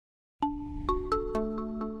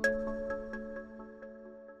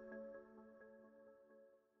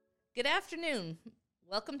Good afternoon.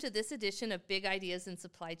 Welcome to this edition of Big Ideas in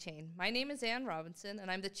Supply Chain. My name is Ann Robinson, and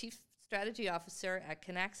I'm the Chief Strategy Officer at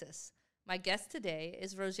Kinaxis. My guest today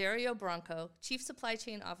is Rogerio Branco, Chief Supply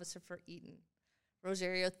Chain Officer for Eaton.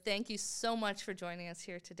 Rogerio, thank you so much for joining us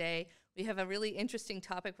here today. We have a really interesting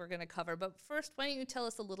topic we're going to cover, but first, why don't you tell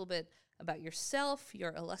us a little bit about yourself,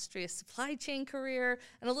 your illustrious supply chain career,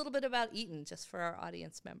 and a little bit about Eaton, just for our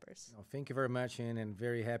audience members. No, thank you very much, Ann, and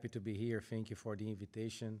very happy to be here. Thank you for the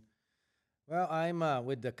invitation. Well, I'm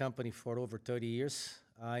with the company for over 30 years.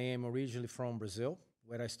 I am originally from Brazil,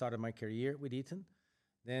 where I started my career with Eaton.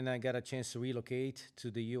 Then I got a chance to relocate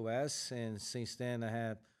to the U.S., and since then I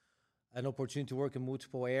had an opportunity to work in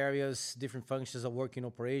multiple areas, different functions of working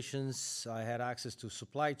operations. I had access to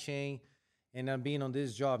supply chain, and I've been on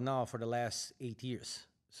this job now for the last 8 years.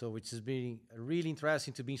 So which has been really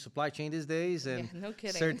interesting to be in supply chain these days, and no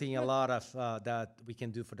kidding. certainly a lot of that we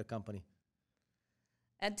can do for the company.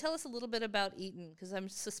 And tell us a little bit about Eaton, because I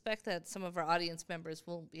suspect that some of our audience members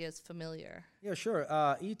won't be as familiar. Yeah, sure.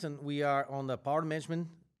 Eaton, we are on the power management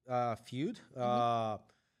field.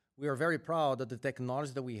 We are very proud of the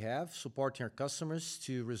technology that we have supporting our customers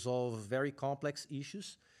to resolve very complex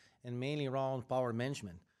issues, and mainly around power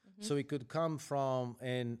management. So it could come from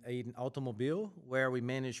an automobile where we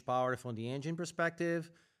manage power from the engine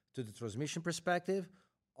perspective to the transmission perspective,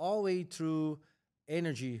 all the way through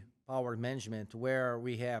energy power management, where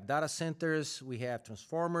we have data centers, we have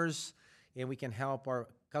transformers, and we can help our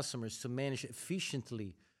customers to manage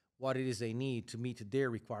efficiently what it is they need to meet their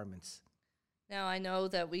requirements. Now, I know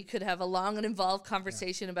that we could have a long and involved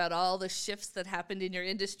conversation about all the shifts that happened in your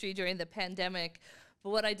industry during the pandemic.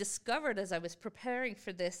 But what I discovered as I was preparing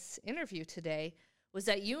for this interview today was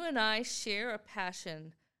that you and I share a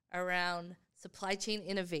passion around supply chain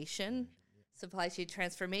innovation, supply chain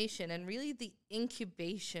transformation, and really the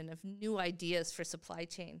incubation of new ideas for supply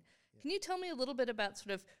chain. Can you tell me a little bit about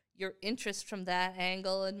sort of your interest from that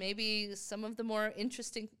angle and maybe some of the more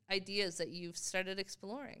interesting ideas that you've started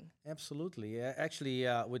exploring? Absolutely. Actually,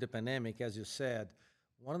 with the pandemic, as you said,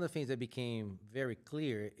 one of the things that became very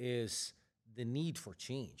clear is the need for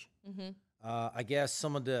change. I guess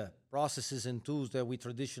some of the processes and tools that we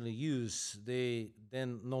traditionally use, they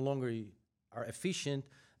then no longer are efficient.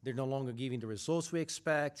 They're no longer giving the results we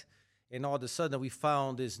expect. And all of a sudden, we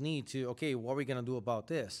found this need to, okay, what are we going to do about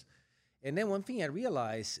this? And then one thing I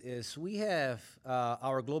realized is we have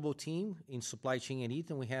our global team in supply chain at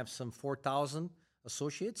Eaton. We have some 4,000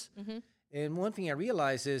 associates. And one thing I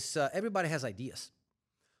realized is everybody has ideas.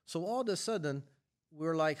 So all of a sudden,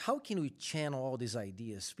 we're like, how can we channel all these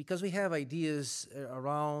ideas? Because we have ideas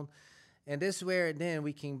around, and this is where then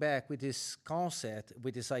we came back with this concept,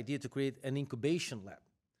 with this idea to create an incubation lab.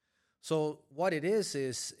 So what it is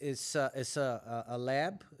it's a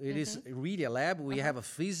lab. It is really a lab. We have a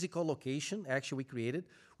physical location, actually we created,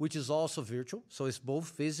 which is also virtual. So it's both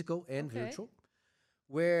physical and virtual,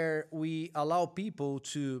 where we allow people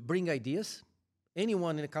to bring ideas.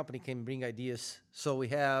 Anyone in the company can bring ideas. So we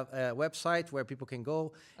have a website where people can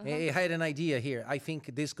go, hey, I had an idea here. I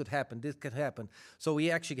think this could happen, this could happen. So we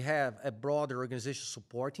actually have a broader organization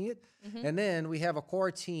supporting it. And then we have a core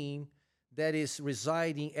team that is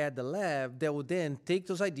residing at the lab that will then take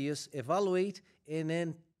those ideas, evaluate, and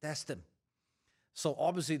then test them. So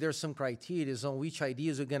obviously there's some criteria on which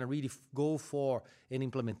ideas are going to really go for an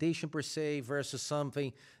implementation per se versus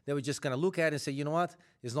something that we're just going to look at and say, you know what,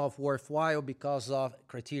 it's not worthwhile because of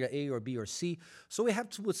criteria A or B or C. So we have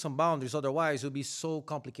to put some boundaries, otherwise it'll be so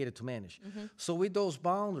complicated to manage. So with those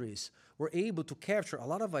boundaries, we're able to capture a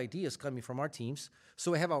lot of ideas coming from our teams.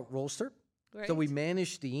 So we have a roster. Great. So we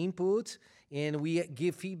manage the input and we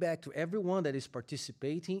give feedback to everyone that is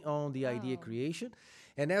participating on the idea creation.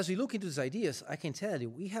 And as we look into these ideas, I can tell you,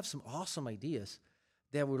 we have some awesome ideas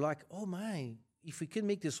that we're like, oh my, if we can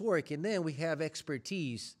make this work. And then we have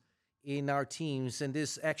expertise in our teams. And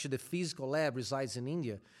this actually, the physical lab resides in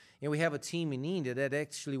India. And we have a team in India that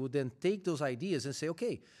actually would then take those ideas and say,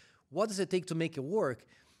 okay, what does it take to make it work?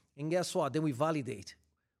 And guess what? Then we validate.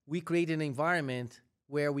 We create an environment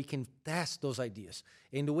where we can test those ideas.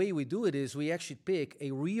 And the way we do it is we actually pick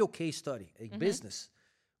a real case study, a business,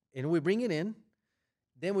 and we bring it in.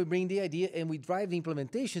 Then we bring the idea and we drive the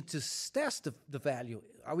implementation to test the value.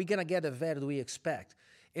 Are we going to get the value that we expect?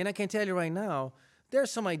 And I can tell you right now, there are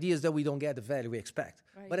some ideas that we don't get the value we expect.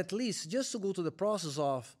 Right. But at least just to go through the process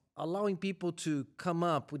of allowing people to come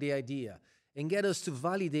up with the idea and get us to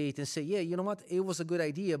validate and say, yeah, you know what, it was a good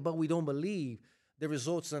idea, but we don't believe the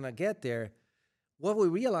results are going to get there. What we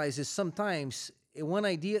realize is sometimes one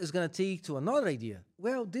idea is going to take to another idea.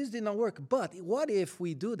 Well, this did not work, but what if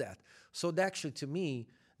we do that? So actually, to me,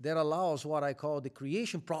 that allows what I call the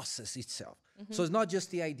creation process itself. So it's not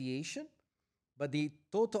just the ideation, but the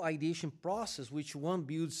total ideation process, which one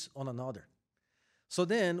builds on another. So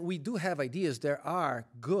then we do have ideas that are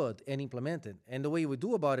good and implemented. And the way we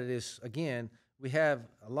do about it is, again, we have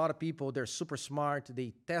a lot of people, they're super smart,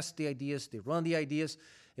 they test the ideas, they run the ideas,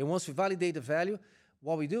 and once we validate the value,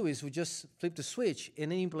 what we do is we just flip the switch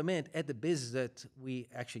and then implement at the business that we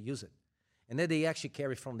actually use it. And then they actually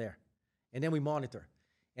carry from there. And then we monitor.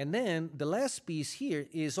 And then the last piece here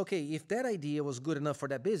is, okay, if that idea was good enough for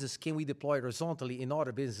that business, can we deploy it horizontally in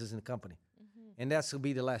other businesses in the company? And that's going to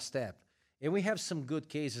be the last step. And we have some good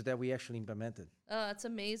cases that we actually implemented. Oh, that's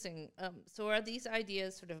amazing. So are these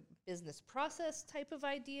ideas sort of business process type of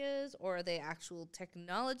ideas, or are they actual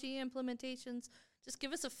technology implementations? Just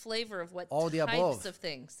give us a flavor of what All the types above. of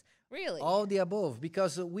things. Really? All the above,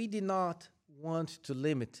 because we did not want to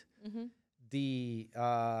limit the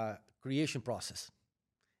creation process.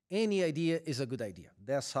 Any idea is a good idea.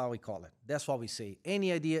 That's how we call it. That's what we say.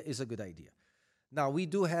 Any idea is a good idea. Now, we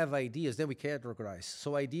do have ideas that we categorize.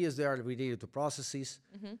 So ideas that are related to processes.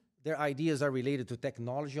 There are ideas that are related to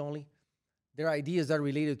technology only. There are ideas that are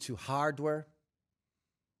related to hardware.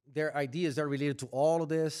 There are ideas that are related to all of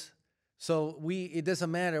this. So it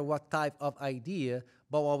doesn't matter what type of idea,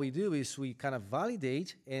 but what we do is we kind of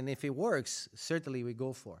validate, and if it works, certainly we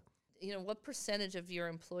go for it. You know, what percentage of your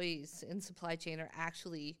employees in supply chain are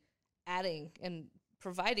actually adding and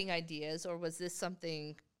providing ideas, or was this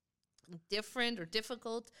something different or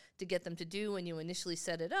difficult to get them to do when you initially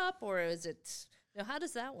set it up, or is it, how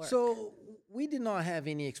does that work? So we did not have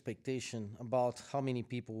any expectation about how many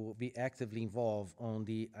people will be actively involved on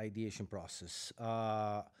the ideation process.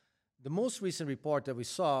 The most recent report that we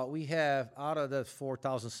saw, we have out of the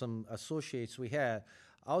 4,000 some associates we had,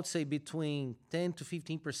 I would say between 10 to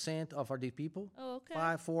 15% of our people,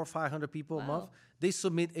 500 people a month, they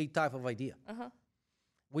submit a type of idea,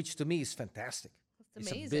 which to me is fantastic. That's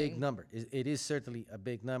it's amazing. A big number. It is certainly a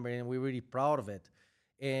big number, and we're really proud of it.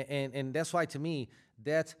 And that's why, to me,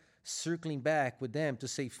 that circling back with them to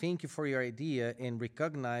say thank you for your idea and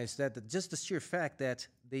recognize that just the sheer fact that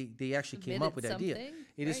they actually came up with the idea,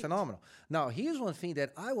 it is phenomenal. Now, here's one thing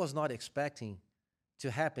that I was not expecting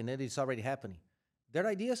to happen, and it's already happening. Their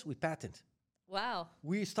ideas, we patent. Wow.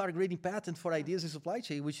 We started grading patent for ideas in supply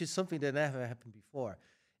chain, which is something that never happened before.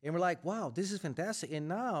 And we're like, wow, this is fantastic. And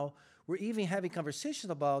now we're even having conversations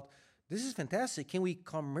about, this is fantastic. Can we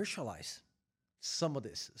commercialize some of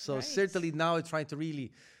this? So certainly now we're trying to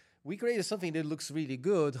really, we created something that looks really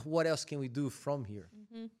good. What else can we do from here?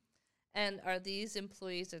 And are these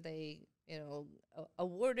employees, are they,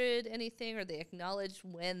 awarded anything? Are they acknowledged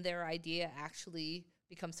when their idea actually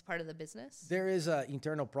becomes part of the business? There is an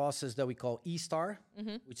internal process that we call E-Star,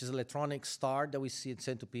 which is an electronic star that we see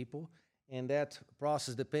sent to people. And that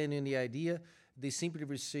process, depending on the idea, they simply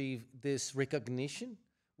receive this recognition,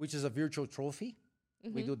 which is a virtual trophy.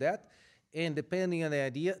 We do that. And depending on the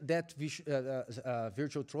idea, that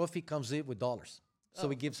virtual trophy comes in with dollars. So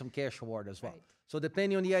we give some cash award as well. So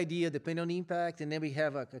depending on the idea, depending on the impact, and then we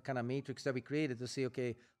have a kind of matrix that we created to say,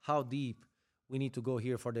 okay, how deep we need to go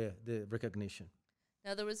here for the recognition.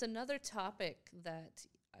 Now, there was another topic that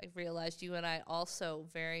I realized you and I also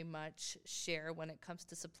very much share when it comes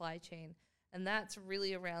to supply chain, and that's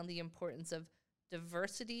really around the importance of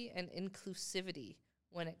diversity and inclusivity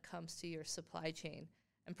when it comes to your supply chain,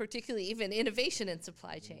 and particularly even innovation in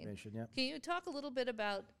supply chain. Can you talk a little bit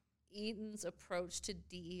about Eaton's approach to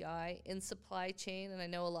DEI in supply chain? And I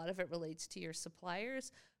know a lot of it relates to your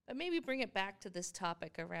suppliers, but maybe bring it back to this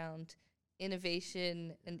topic around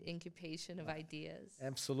innovation and incubation of ideas.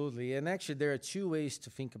 Absolutely. And actually, there are two ways to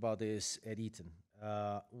think about this at Eaton.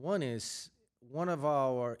 One is, one of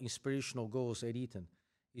our inspirational goals at Eaton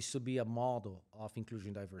is to be a model of inclusion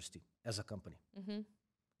and diversity as a company.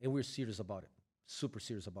 And we're serious about it, super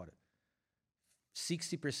serious about it.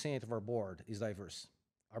 60% of our board is diverse.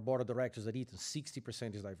 Our board of directors at Eaton,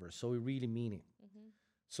 60% is diverse. So we really mean it.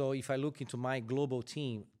 So if I look into my global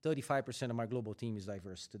team, 35% of my global team is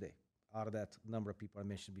diverse today, out of that number of people I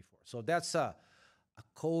mentioned before. So that's a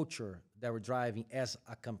culture that we're driving as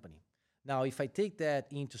a company. Now, if I take that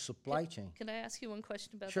into supply chain. Can I ask you one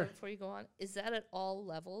question about that before you go on? Is that at all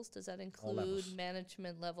levels? Does that include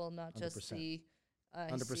management level, not 100%. Just the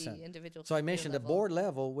 100%. Individual? So I mentioned level. The board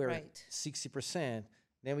level, we're at 60%.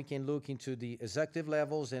 Then we can look into the executive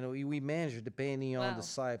levels, and we measure depending on the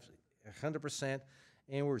size, 100%.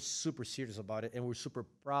 And we're super serious about it, and we're super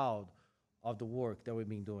proud of the work that we've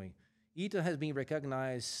been doing. Eaton has been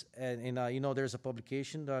recognized, and there's a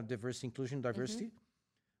publication, Diversity, Inclusion, Diversity.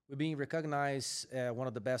 We're being recognized one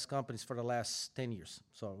of the best companies for the last 10 years.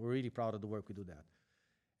 So we're really proud of the work we do that.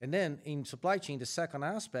 And then in supply chain, the second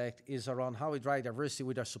aspect is around how we drive diversity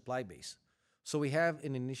with our supply base. So we have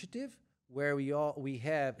an initiative where we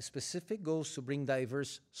have specific goals to bring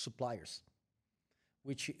diverse suppliers,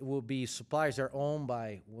 which will be suppliers that are owned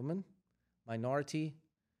by women, minority,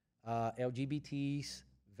 LGBTs,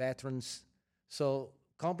 veterans. So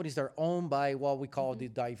companies that are owned by what we call the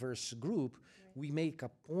diverse group, we make a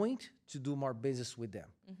point to do more business with them.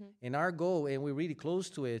 And our goal, and we're really close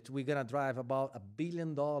to it, we're gonna drive about $1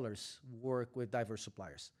 billion work with diverse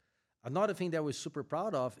suppliers. Another thing that we're super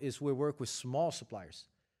proud of is we work with small suppliers,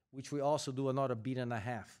 which we also do another $1.5 billion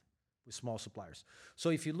with small suppliers. So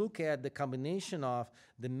if you look at the combination of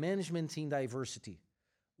the management team diversity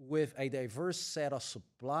with a diverse set of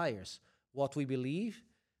suppliers, what we believe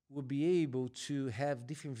will be able to have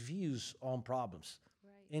different views on problems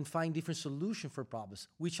and find different solutions for problems,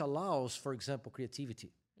 which allows, for example,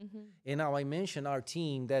 creativity. And now I mentioned our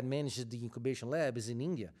team that manages the incubation lab is in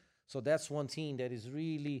India. So that's one team that is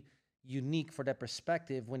really unique for that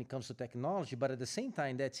perspective when it comes to technology. But at the same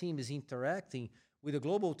time, that team is interacting with the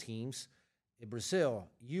global teams in Brazil,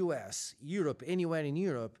 US, Europe, anywhere in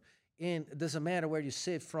Europe. And it doesn't matter where you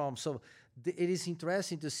sit from. So it is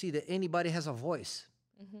interesting to see that anybody has a voice.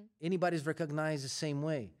 Anybody's recognized the same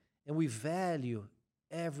way. And we value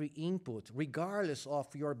every input, regardless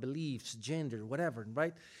of your beliefs, gender, whatever,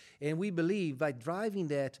 right? And we believe by driving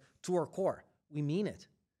that to our core, we mean it.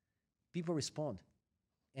 People respond.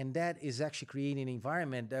 And that is actually creating an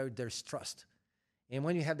environment that there's trust. And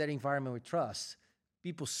when you have that environment with trust,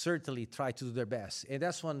 people certainly try to do their best. And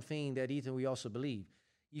that's one thing that Eaton, we also believe.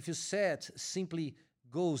 If you set simply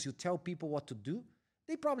goals, you tell people what to do,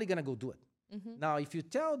 they're probably going to go do it. Now, if you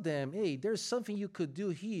tell them, hey, there's something you could do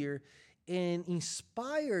here and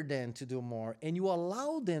inspire them to do more, and you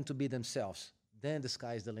allow them to be themselves, then the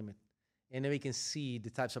sky's the limit. And then we can see the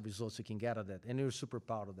types of results we can get out of that. And we're super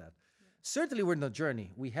proud of that. Certainly, we're in a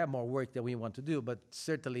journey. We have more work that we want to do, but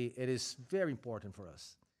certainly it is very important for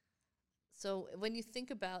us. So when you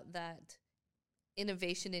think about that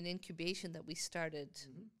innovation and incubation that we started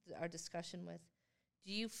our discussion with,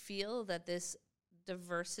 do you feel that this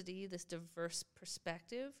diversity, this diverse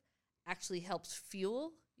perspective actually helps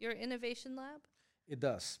fuel your innovation lab? It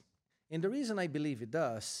does. And the reason I believe it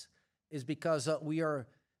does is because we are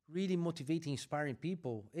really motivating, inspiring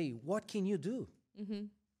people. Hey, what can you do?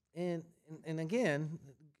 And again,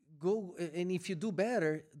 go, and if you do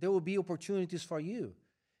better, there will be opportunities for you.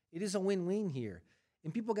 It is a win-win here.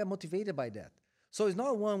 And people get motivated by that. So it's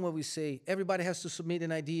not one where we say everybody has to submit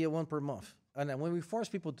an idea one per month. And then when we force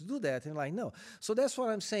people to do that, they're like, no. So that's what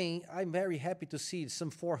I'm saying. I'm very happy to see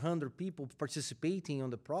some 400 people participating on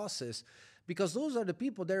the process because those are the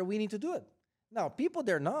people that are willing to do it. Now, people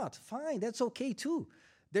they're not, fine, that's okay too.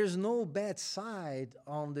 There's no bad side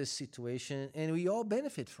on this situation, and we all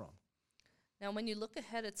benefit from. Now, when you look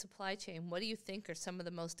ahead at supply chain, what do you think are some of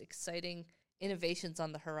the most exciting innovations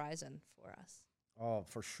on the horizon for us? Oh,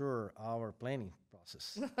 for sure, our planning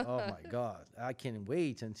process. Oh, my God. I can't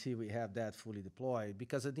wait until we have that fully deployed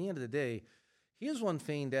because at the end of the day, here's one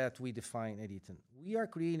thing that we define at Eaton. We are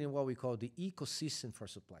creating what we call the ecosystem for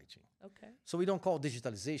supply chain. Okay. So we don't call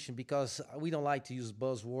digitalization because we don't like to use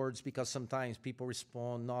buzzwords because sometimes people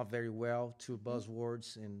respond not very well to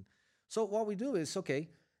buzzwords. And so what we do is, okay,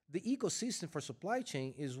 the ecosystem for supply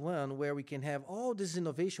chain is one where we can have all this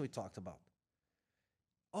innovation we talked about.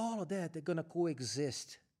 All of that, they're going to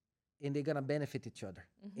coexist and they're going to benefit each other.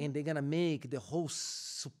 And they're going to make the whole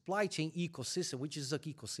supply chain ecosystem, which is an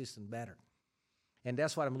ecosystem, better. And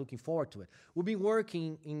that's what I'm looking forward to it. We've been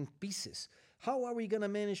working in pieces. How are we going to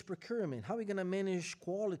manage procurement? How are we going to manage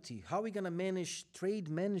quality? How are we going to manage trade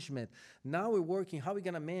management? Now we're working, how are we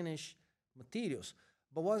going to manage materials?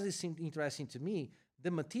 But what is interesting to me,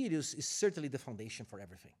 the materials is certainly the foundation for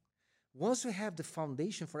everything. Once we have the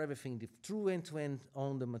foundation for everything, the true end-to-end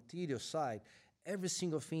on the material side, every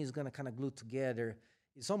single thing is going to kind of glue together.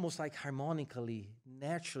 It's almost like harmonically,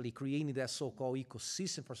 naturally creating that so-called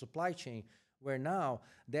ecosystem for supply chain, where now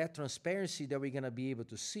that transparency that we're going to be able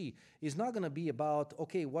to see is not going to be about,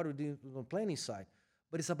 okay, what we do on the planning side,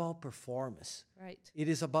 but it's about performance. Right. It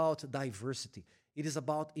is about diversity. It is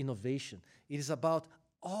about innovation. It is about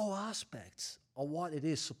all aspects of what it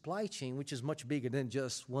is supply chain, which is much bigger than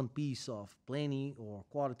just one piece of planning or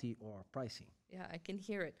quality or pricing. Yeah, I can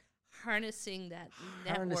hear it. Harnessing that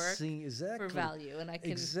network exactly. for value. And I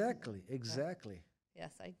can Exactly.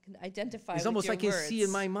 Yes, I can identify it's with almost your I can words. see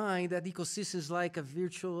in my mind that ecosystem is like a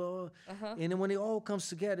virtual, and then when it all comes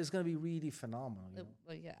together, it's going to be really phenomenal. You know?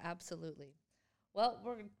 Well, yeah, absolutely. Well,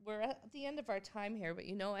 we're at the end of our time here, but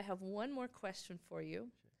I have one more question for you.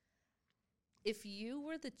 If you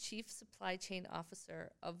were the chief supply chain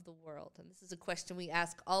officer of the world, and this is a question we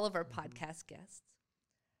ask all of our podcast guests,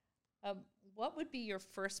 what would be your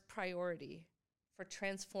first priority for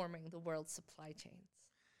transforming the world's supply chains?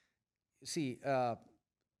 See,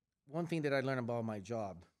 one thing that I learned about my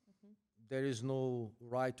job, there is no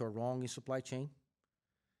right or wrong in supply chain.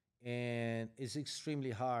 And it's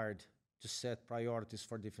extremely hard to set priorities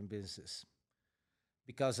for different businesses.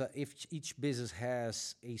 Because if each business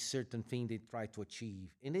has a certain thing they try to achieve,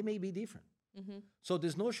 and they may be different. So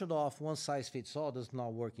this notion of one size fits all does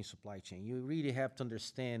not work in supply chain. You really have to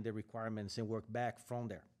understand the requirements and work back from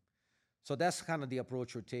there. So that's kind of the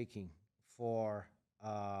approach we're taking for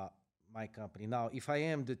my company. Now, if I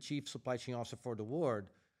am the chief supply chain officer for the world,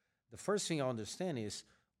 the first thing I understand is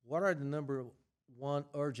what are the number one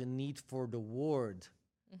urgent need for the world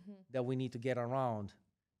that we need to get around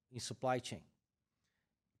in supply chain.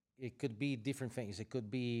 It could be different things. It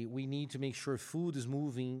could be we need to make sure food is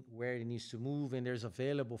moving where it needs to move and there's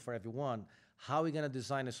available for everyone. How are we going to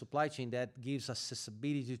design a supply chain that gives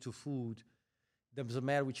accessibility to food, doesn't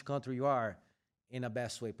matter which country you are, in the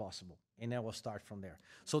best way possible? And then we'll start from there.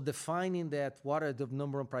 So defining that, what are the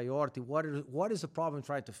number one priority? What is the problem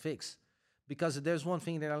trying to fix? Because there's one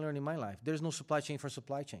thing that I learned in my life. There's no supply chain for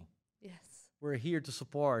supply chain. Yes. We're here to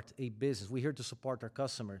support a business. We're here to support our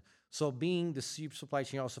customer. So being the chief supply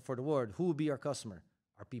chain officer for the world, who will be our customer?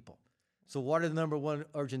 Our people. So what are the number one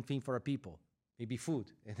urgent thing for our people? Maybe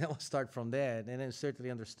food. And then we'll start from that and then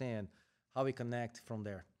certainly understand how we connect from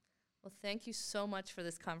there. Well, thank you so much for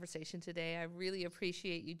this conversation today. I really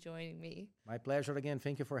appreciate you joining me. My pleasure again.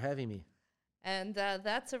 Thank you for having me. And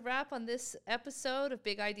that's a wrap on this episode of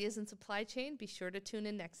Big Ideas in Supply Chain. Be sure to tune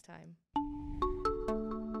in next time.